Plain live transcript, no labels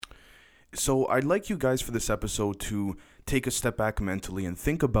So I'd like you guys for this episode to take a step back mentally and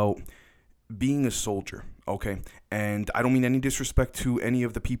think about being a soldier, okay? And I don't mean any disrespect to any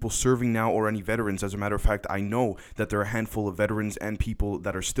of the people serving now or any veterans. As a matter of fact, I know that there are a handful of veterans and people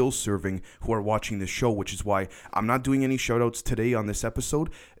that are still serving who are watching this show, which is why I'm not doing any shout outs today on this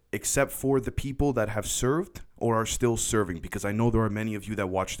episode, except for the people that have served or are still serving, because I know there are many of you that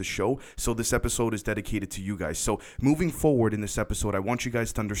watch the show. So this episode is dedicated to you guys. So moving forward in this episode, I want you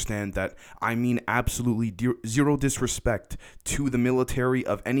guys to understand that I mean absolutely zero disrespect to the military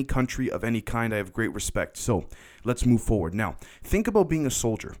of any country, of any kind. I have great respect. So let's move forward. Now, think about being a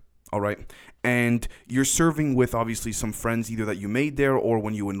soldier. All right. And you're serving with obviously some friends, either that you made there or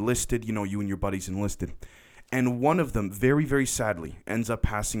when you enlisted, you and your buddies enlisted. And one of them, very, very sadly, ends up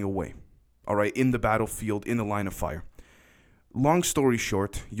passing away, all right, in the battlefield, in the line of fire. Long story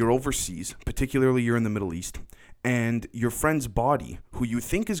short, you're overseas, particularly you're in the Middle East, and your friend's body, who you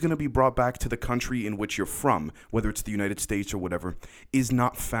think is going to be brought back to the country in which you're from, whether it's the United States or whatever, is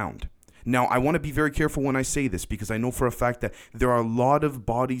not found. Now, I want to be very careful when I say this, because I know for a fact that there are a lot of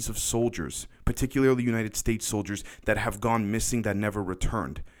bodies of soldiers, particularly United States soldiers, that have gone missing that never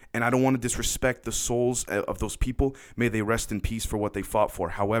returned. And I don't want to disrespect the souls of those people. May they rest in peace for what they fought for.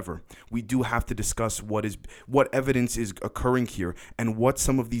 However, we do have to discuss what evidence is occurring here and what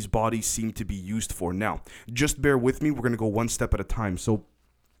some of these bodies seem to be used for. Now, just bear with me. We're going to go one step at a time. So,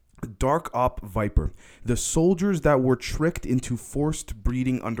 Dark Op Viper, the soldiers that were tricked into forced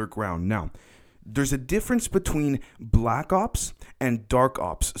breeding underground. Now, there's a difference between Black Ops and Dark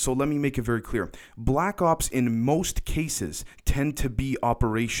Ops. So let me make it very clear. Black Ops in most cases tend to be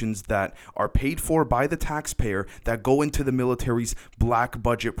operations that are paid for by the taxpayer that go into the military's black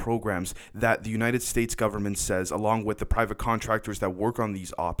budget programs that the United States government says, along with the private contractors that work on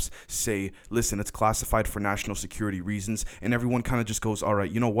these ops, say, listen, it's classified for national security reasons. And everyone kind of just goes, all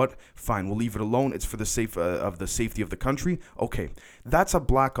right, you know what? Fine, we'll leave it alone. It's for the safety of the country. Okay, that's a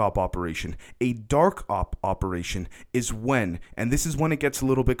Black Op operation. A Dark Op operation is when, and this is when it gets a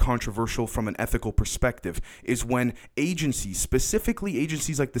little bit controversial from an ethical perspective, is when agencies, specifically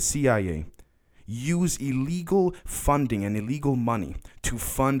agencies like the CIA, use illegal funding and illegal money to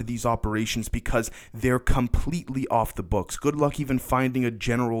fund these operations because they're completely off the books. Good luck even finding a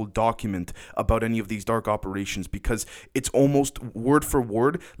general document about any of these dark operations, because it's almost word for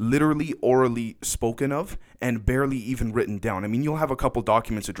word, literally orally spoken of and barely even written down. I mean, you'll have a couple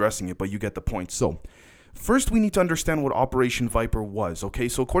documents addressing it, but you get the point. So first, we need to understand what Operation Viper was, okay?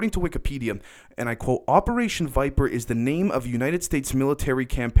 So according to Wikipedia, and I quote, Operation Viper is the name of a United States military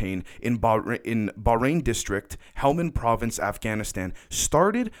campaign in Bahrain District, Helmand Province, Afghanistan,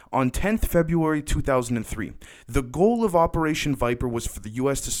 started on 10th February 2003. The goal of Operation Viper was for the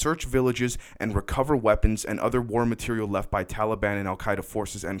U.S. to search villages and recover weapons and other war material left by Taliban and Al-Qaeda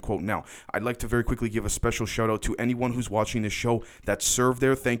forces, end quote. Now, I'd like to very quickly give a special shout out to anyone who's watching this show that served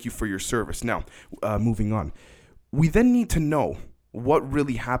there. Thank you for your service. Now, moving on. We then need to know what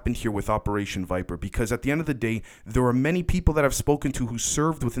really happened here with Operation Viper, because at the end of the day, there are many people that I've spoken to who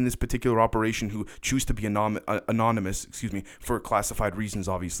served within this particular operation who choose to be anonymous, for classified reasons,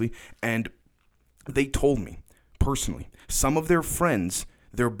 obviously, and they told me personally, some of their friends,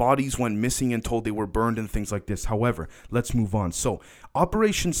 their bodies went missing and told they were burned and things like this. However, let's move on. So,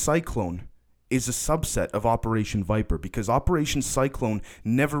 Operation Cyclone is a subset of Operation Viper, because Operation Cyclone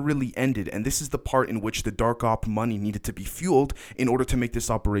never really ended, and this is the part in which the Dark Op money needed to be fueled in order to make this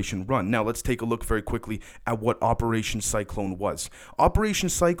operation run. Now, let's take a look very quickly at what Operation Cyclone was. Operation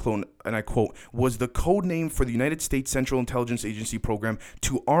Cyclone, and I quote, was the code name for the United States Central Intelligence Agency program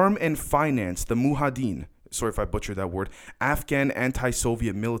to arm and finance the Mujahideen, sorry if I butchered that word, Afghan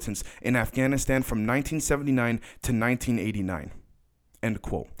anti-Soviet militants in Afghanistan from 1979 to 1989, end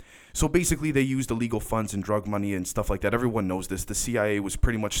quote. So basically, they used illegal funds and drug money and stuff like that. Everyone knows this. The CIA was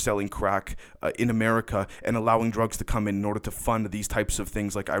pretty much selling crack in America and allowing drugs to come in order to fund these types of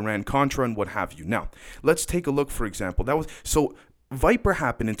things like Iran-Contra and what have you. Now, let's take a look, for example. So Viper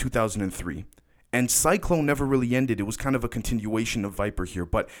happened in 2003. And Cyclone never really ended. It was kind of a continuation of Viper here,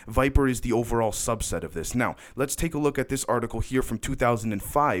 but Viper is the overall subset of this. Now, let's take a look at this article here from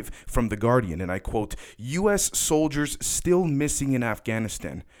 2005 from The Guardian, and I quote, U.S. soldiers still missing in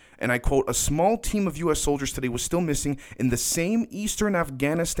Afghanistan. And I quote, a small team of U.S. soldiers today was still missing in the same eastern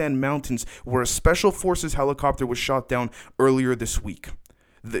Afghanistan mountains where a special forces helicopter was shot down earlier this week.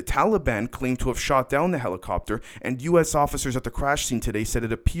 The Taliban claimed to have shot down the helicopter, and U.S. officers at the crash scene today said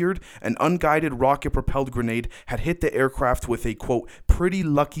it appeared an unguided rocket-propelled grenade had hit the aircraft with a, quote, pretty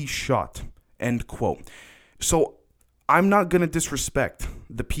lucky shot, end quote. So I'm not going to disrespect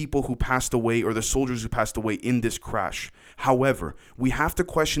the people who passed away or the soldiers who passed away in this crash. However, we have to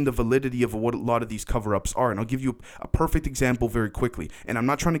question the validity of what a lot of these cover-ups are. And I'll give you a perfect example very quickly. And I'm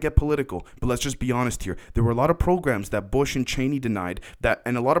not trying to get political, but let's just be honest here. There were a lot of programs that Bush and Cheney denied,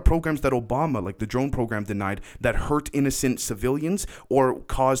 and a lot of programs that Obama, like the drone program, denied, that hurt innocent civilians or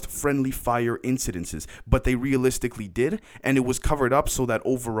caused friendly fire incidences. But they realistically did, and it was covered up so that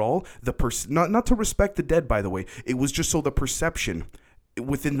overall, not to respect the dead, by the way, it was just so the perception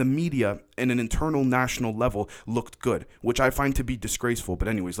within the media and an internal national level looked good, which I find to be disgraceful. But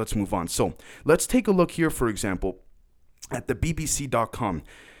anyways, let's move on. So let's take a look here, for example, at the BBC.com.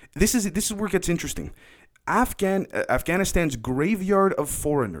 This is where it gets interesting. Afghanistan's graveyard of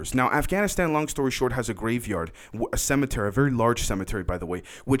foreigners. Now, Afghanistan, long story short, has a graveyard, a cemetery, a very large cemetery, by the way,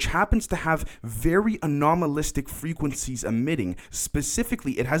 which happens to have very anomalistic frequencies emitting.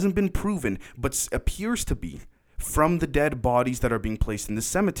 Specifically, it hasn't been proven, but appears to be from the dead bodies that are being placed in the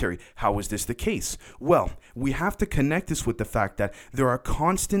cemetery. How is this the case? Well, we have to connect this with the fact that there are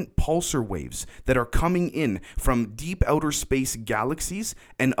constant pulsar waves that are coming in from deep outer space galaxies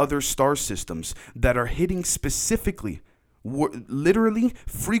and other star systems that are hitting specifically, literally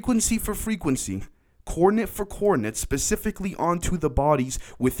frequency for frequency, coordinate for coordinate, specifically onto the bodies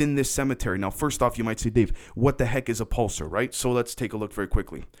within this cemetery. Now, first off, you might say, Dave, what the heck is a pulsar, right? So let's take a look very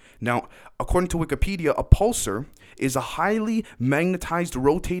quickly. Now, according to Wikipedia, a pulsar is a highly magnetized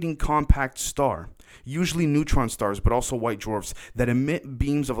rotating compact star, usually neutron stars, but also white dwarfs, that emit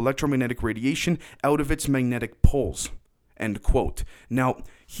beams of electromagnetic radiation out of its magnetic poles. End quote. Now,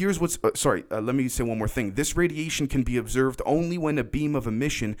 here's what's, let me say one more thing. This radiation can be observed only when a beam of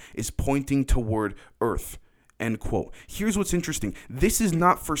emission is pointing toward Earth. End quote. Here's what's interesting. This is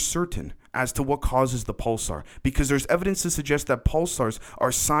not for certain as to what causes the pulsar, because there's evidence to suggest that pulsars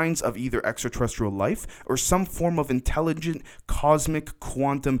are signs of either extraterrestrial life or some form of intelligent cosmic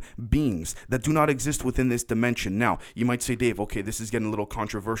quantum beings that do not exist within this dimension. Now, you might say, Dave, okay, this is getting a little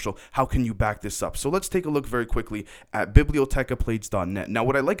controversial. How can you back this up? So let's take a look very quickly at bibliotecaplades.net. Now,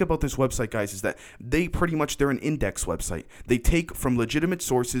 what I like about this website, guys, is that they're an index website. They take from legitimate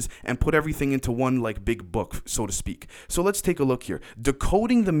sources and put everything into one like big book, so to speak. So let's take a look here.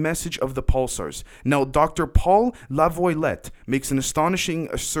 Decoding the message of the pulsars. Now, Dr. Paul Lavoilette makes an astonishing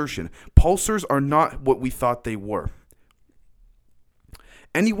assertion. Pulsars are not what we thought they were.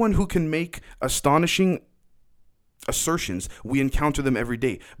 Anyone who can make astonishing assertions, we encounter them every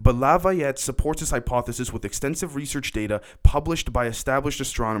day. But Lavoilette supports his hypothesis with extensive research data published by established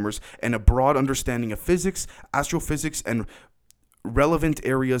astronomers and a broad understanding of physics, astrophysics, and relevant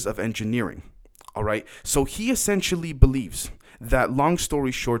areas of engineering. All right. So he essentially believes that, long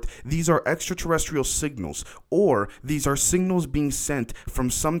story short, these are extraterrestrial signals, or these are signals being sent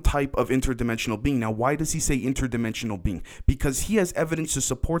from some type of interdimensional being. Now, why does he say interdimensional being? Because he has evidence to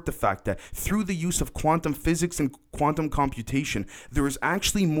support the fact that through the use of quantum physics and quantum computation, there is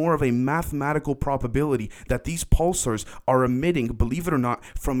actually more of a mathematical probability that these pulsars are emitting, believe it or not,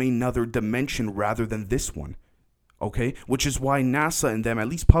 from another dimension rather than this one. Okay, which is why NASA and them, at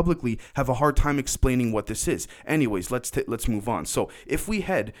least publicly, have a hard time explaining what this is. Anyways, let's move on. So if we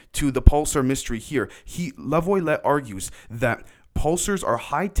head to the pulsar mystery here, Lavoilette argues that pulsars are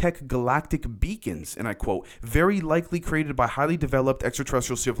high-tech galactic beacons, and I quote, very likely created by highly developed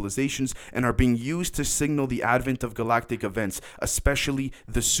extraterrestrial civilizations and are being used to signal the advent of galactic events, especially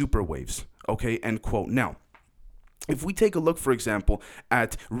the superwaves. Okay, end quote. Now, if we take a look, for example,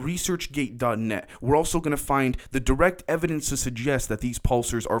 at researchgate.net, we're also going to find the direct evidence to suggest that these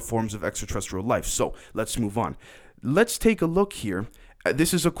pulsars are forms of extraterrestrial life. So let's move on. Let's take a look here.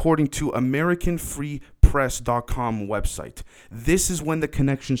 This is according to AmericanFreePress.com website. This is when the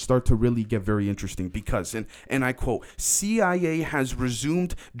connections start to really get very interesting because, and I quote, CIA has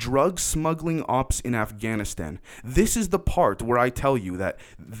resumed drug smuggling ops in Afghanistan. This is the part where I tell you that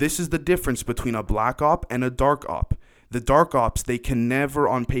this is the difference between a black op and a dark op. The dark ops, they can never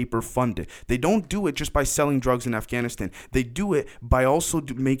on paper fund it. They don't do it just by selling drugs in Afghanistan. They do it by also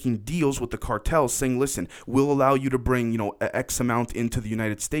making deals with the cartels saying, listen, we'll allow you to bring, X amount into the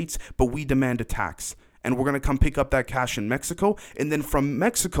United States, but we demand a tax. And we're going to come pick up that cash in Mexico. And then from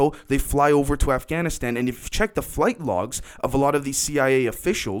Mexico, they fly over to Afghanistan. And if you check the flight logs of a lot of these CIA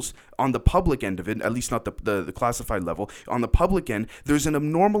officials on the public end of it, at least not the classified level, on the public end, there's an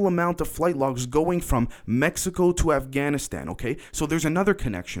abnormal amount of flight logs going from Mexico to Afghanistan, okay? So there's another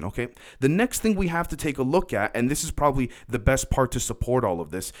connection, okay? The next thing we have to take a look at, and this is probably the best part to support all of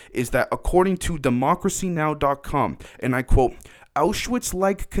this, is that according to democracynow.com, and I quote,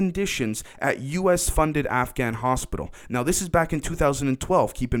 Auschwitz-like conditions at U.S.-funded Afghan hospital. Now, this is back in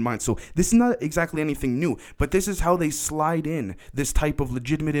 2012, keep in mind. So this is not exactly anything new, but this is how they slide in this type of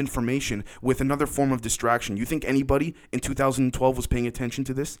legitimate information with another form of distraction. You think anybody in 2012 was paying attention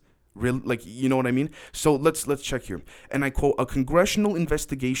to this? Really, like, you know what I mean? So let's check here. And I quote, a congressional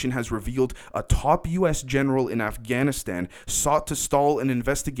investigation has revealed a top U.S. general in Afghanistan sought to stall an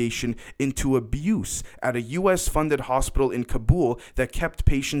investigation into abuse at a U.S.-funded hospital in Kabul that kept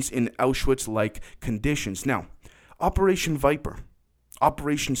patients in Auschwitz-like conditions. Now, Operation Viper,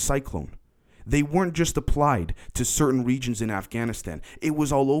 Operation Cyclone, they weren't just applied to certain regions in Afghanistan. It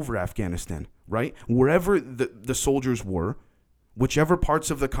was all over Afghanistan, right? Wherever the soldiers were, whichever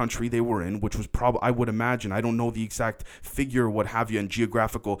parts of the country they were in, which was probably, I would imagine, I don't know the exact figure, what have you, and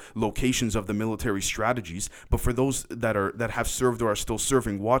geographical locations of the military strategies, but for those that have served or are still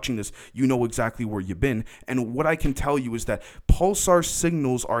serving, watching this, you know exactly where you've been. And what I can tell you is that pulsar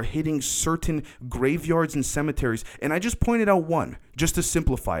signals are hitting certain graveyards and cemeteries, and I just pointed out one, just to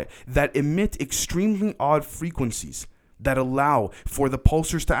simplify it, that emit extremely odd frequencies that allow for the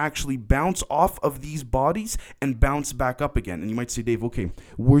pulsars to actually bounce off of these bodies and bounce back up again. And you might say, Dave, okay,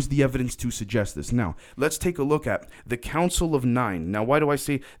 where's the evidence to suggest this? Now, let's take a look at the Council of Nine. Now, why do I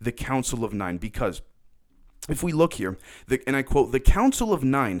say the Council of Nine? Because if we look here, and I quote, the Council of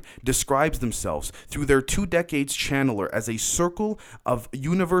Nine describes themselves through their 2 decades channeler as a circle of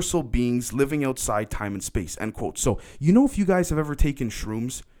universal beings living outside time and space, end quote. So, you know, if you guys have ever taken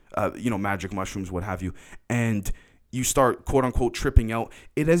shrooms, magic mushrooms, what have you, and you start, quote unquote, tripping out,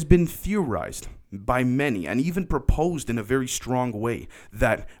 it has been theorized by many and even proposed in a very strong way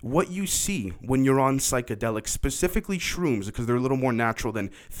that what you see when you're on psychedelics, specifically shrooms, because they're a little more natural than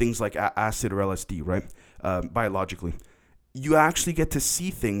things like acid or LSD, right? Biologically, you actually get to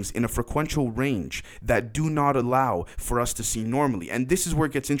see things in a frequential range that do not allow for us to see normally. And this is where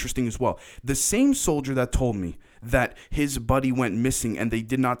it gets interesting as well. The same soldier that told me that his buddy went missing and they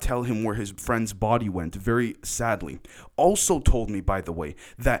did not tell him where his friend's body went, very sadly, also told me, by the way,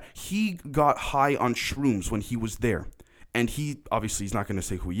 that he got high on shrooms when he was there. And he, obviously, he's not going to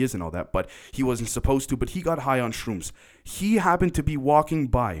say who he is and all that, but he wasn't supposed to, but he got high on shrooms. He happened to be walking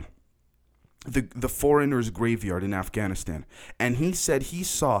by the foreigner's graveyard in Afghanistan, and he said he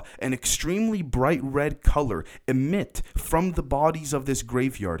saw an extremely bright red color emit from the bodies of this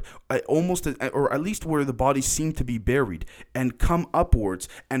graveyard, or at least where the bodies seem to be buried, and come upwards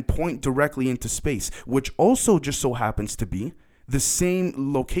and point directly into space, which also just so happens to be the same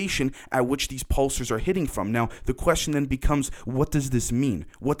location at which these pulsars are hitting from. Now, the question then becomes, what does this mean?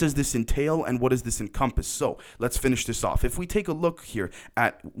 What does this entail, and what does this encompass? So, let's finish this off. If we take a look here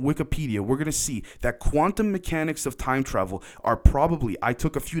at Wikipedia, we're going to see that quantum mechanics of time travel are probably, I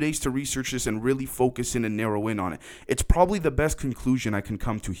took a few days to research this and really focus in and narrow in on it. It's probably the best conclusion I can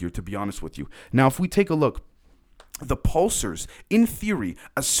come to here, to be honest with you. Now, if we take a look, the pulsars, in theory,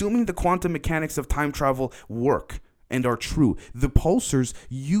 assuming the quantum mechanics of time travel work and are true, the pulsars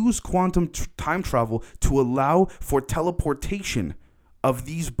use quantum time travel to allow for teleportation of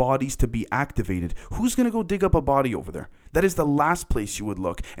these bodies to be activated. Who's going to go dig up a body over there? That is the last place you would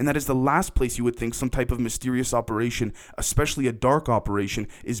look, and that is the last place you would think some type of mysterious operation, especially a dark operation,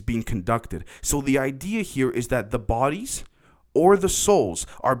 is being conducted. So the idea here is that the bodies or the souls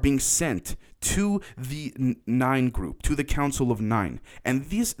are being sent to the Nine group, to the Council of Nine. And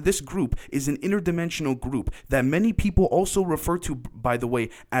this group is an interdimensional group that many people also refer to, by the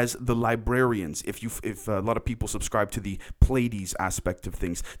way, as the librarians. If a lot of people subscribe to the Pleiades aspect of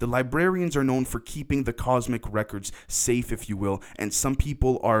things, the librarians are known for keeping the cosmic records safe, if you will, and some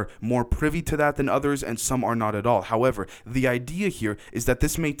people are more privy to that than others, and some are not at all. However, the idea here is that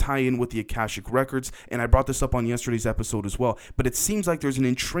this may tie in with the Akashic records, and I brought this up on yesterday's episode as well, but it seems like there's an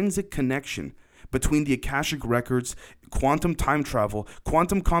intrinsic connection between the Akashic records, quantum time travel,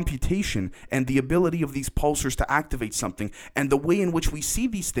 quantum computation, and the ability of these pulsars to activate something, and the way in which we see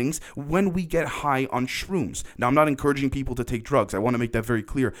these things when we get high on shrooms. Now, I'm not encouraging people to take drugs. I want to make that very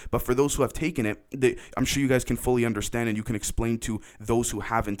clear. But for those who have taken it, I'm sure you guys can fully understand, and you can explain to those who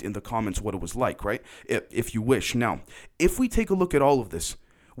haven't in the comments what it was like, right? If you wish. Now, if we take a look at all of this,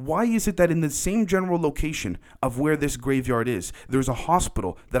 why is it that in the same general location of where this graveyard is, there's a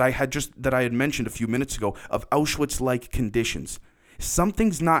hospital that I had mentioned a few minutes ago of Auschwitz-like conditions?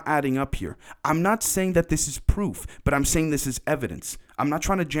 Something's not adding up here. I'm not saying that this is proof, but I'm saying this is evidence. I'm not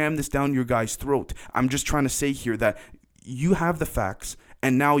trying to jam this down your guys' throat. I'm just trying to say here that you have the facts,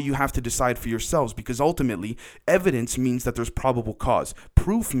 and now you have to decide for yourselves, because ultimately, evidence means that there's probable cause.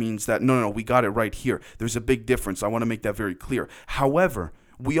 Proof means that, no, we got it right here. There's a big difference. I want to make that very clear. However,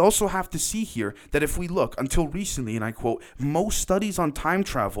 we also have to see here that if we look until recently, and I quote, most studies on time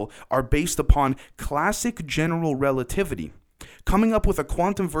travel are based upon classic general relativity. Coming up with a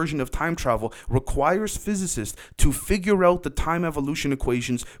quantum version of time travel requires physicists to figure out the time evolution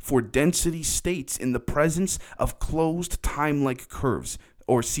equations for density states in the presence of closed time-like curves,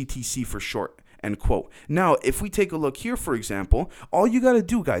 or CTC for short. End quote. Now, if we take a look here, for example, all you got to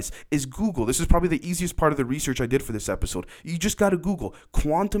do, guys, is Google. This is probably the easiest part of the research I did for this episode. You just got to Google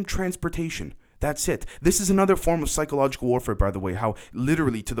quantum transportation. That's it. This is another form of psychological warfare, by the way, how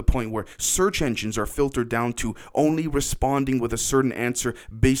literally to the point where search engines are filtered down to only responding with a certain answer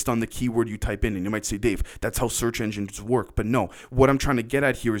based on the keyword you type in. And you might say, Dave, that's how search engines work. But no, what I'm trying to get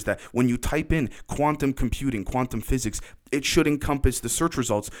at here is that when you type in quantum computing, quantum physics, it should encompass, the search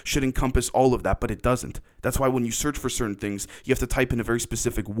results should encompass all of that, but it doesn't. That's why when you search for certain things, you have to type in a very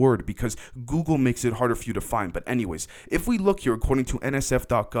specific word because Google makes it harder for you to find. But anyways, if we look here according to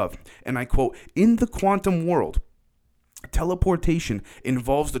nsf.gov, and I quote, in the quantum world, teleportation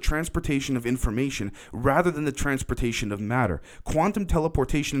involves the transportation of information rather than the transportation of matter. Quantum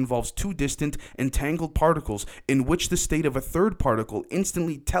teleportation involves two distant, entangled particles in which the state of a third particle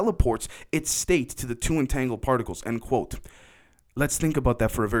instantly teleports its state to the two entangled particles. End quote. Let's think about that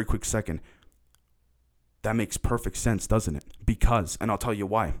for a very quick second. That makes perfect sense, doesn't it? Because, and I'll tell you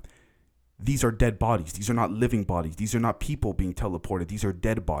why. These are dead bodies. These are not living bodies. These are not people being teleported. These are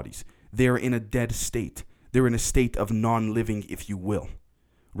dead bodies. They are in a dead state. They're in a state of non-living, if you will,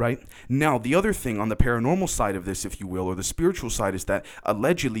 right? Now, the other thing on the paranormal side of this, if you will, or the spiritual side, is that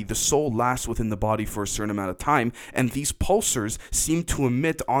allegedly the soul lasts within the body for a certain amount of time, and these pulsars seem to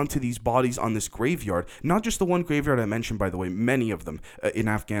emit onto these bodies on this graveyard, not just the one graveyard I mentioned, by the way, many of them in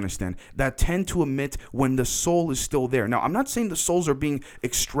Afghanistan, that tend to emit when the soul is still there. Now, I'm not saying the souls are being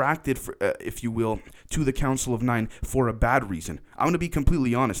extracted, for, if you will, to the Council of Nine for a bad reason. I'm going to be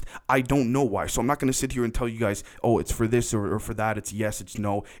completely honest. I don't know why. So I'm not going to sit here and tell you guys, oh, it's for this or for that. It's yes, it's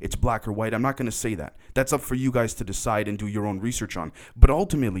no, it's black or white. I'm not going to say that. That's up for you guys to decide and do your own research on. But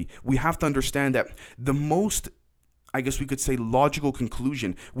ultimately, we have to understand that the most, I guess we could say, logical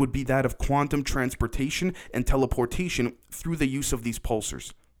conclusion would be that of quantum transportation and teleportation through the use of these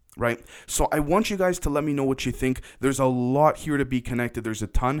pulsars. Right? So I want you guys to let me know what you think. There's a lot here to be connected. There's a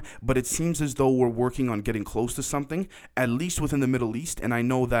ton, but it seems as though we're working on getting close to something, at least within the Middle East. And I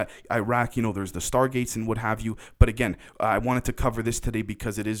know that Iraq, there's the Stargates and what have you. But again, I wanted to cover this today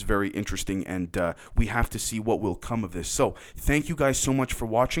because it is very interesting and we have to see what will come of this. So thank you guys so much for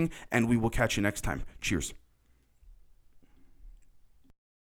watching, and we will catch you next time. Cheers.